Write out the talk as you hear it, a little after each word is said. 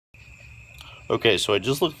Okay, so I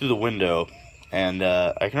just looked through the window, and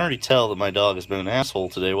I can already tell that my dog has been an asshole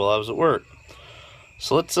today while I was at work.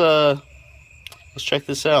 So let's check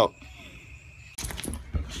this out.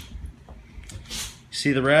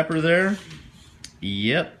 See the wrapper there?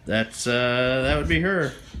 Yep, that's that would be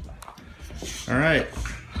her. All right,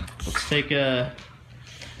 let's take a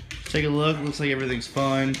look. Looks like everything's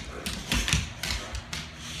fine.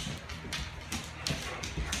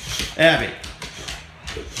 Abby,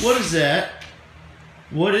 what is that?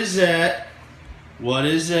 What is that? What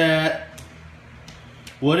is that?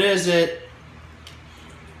 What is it?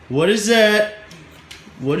 What is that?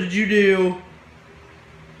 What did you do?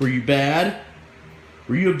 Were you bad?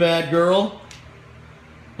 Were you a bad girl?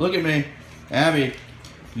 Look at me. Abby.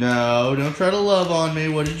 No, don't try to love on me.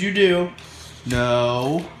 What did you do?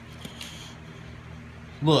 No.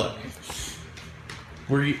 Look.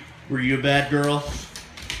 Were you a bad girl?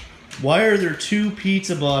 Why are there 2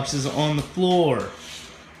 pizza boxes on the floor?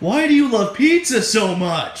 Why do you love pizza so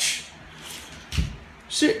much?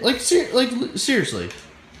 Seriously.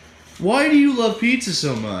 Why do you love pizza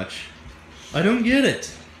so much? I don't get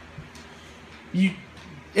it. You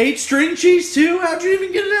ate string cheese too? How'd you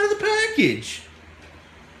even get it out of the package?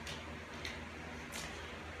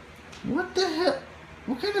 What the hell?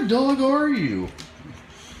 What kind of dog are you?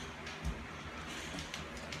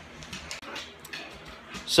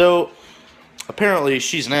 So, apparently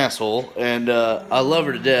she's an asshole, and I love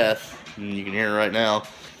her to death. And you can hear her right now.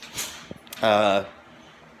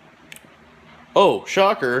 Oh,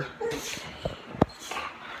 shocker.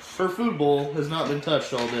 Her food bowl has not been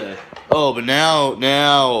touched all day. Oh, but now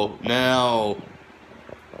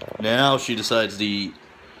she decides to eat.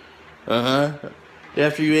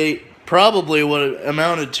 After you ate probably what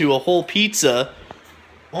amounted to a whole pizza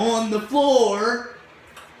on the floor.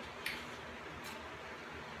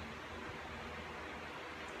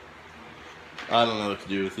 I don't know what to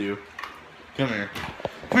do with you. Come here.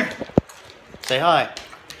 Come here. Say hi.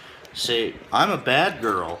 Say, I'm a bad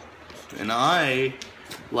girl, and I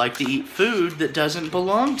like to eat food that doesn't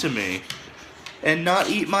belong to me, and not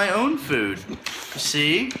eat my own food.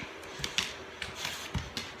 See?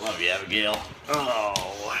 Love you, Abigail.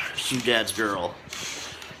 Oh, she's your dad's girl.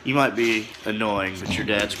 You might be annoying, but your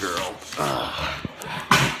dad's girl. Oh.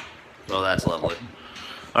 Well, that's lovely.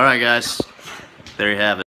 All right, guys. There you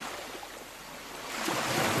have it.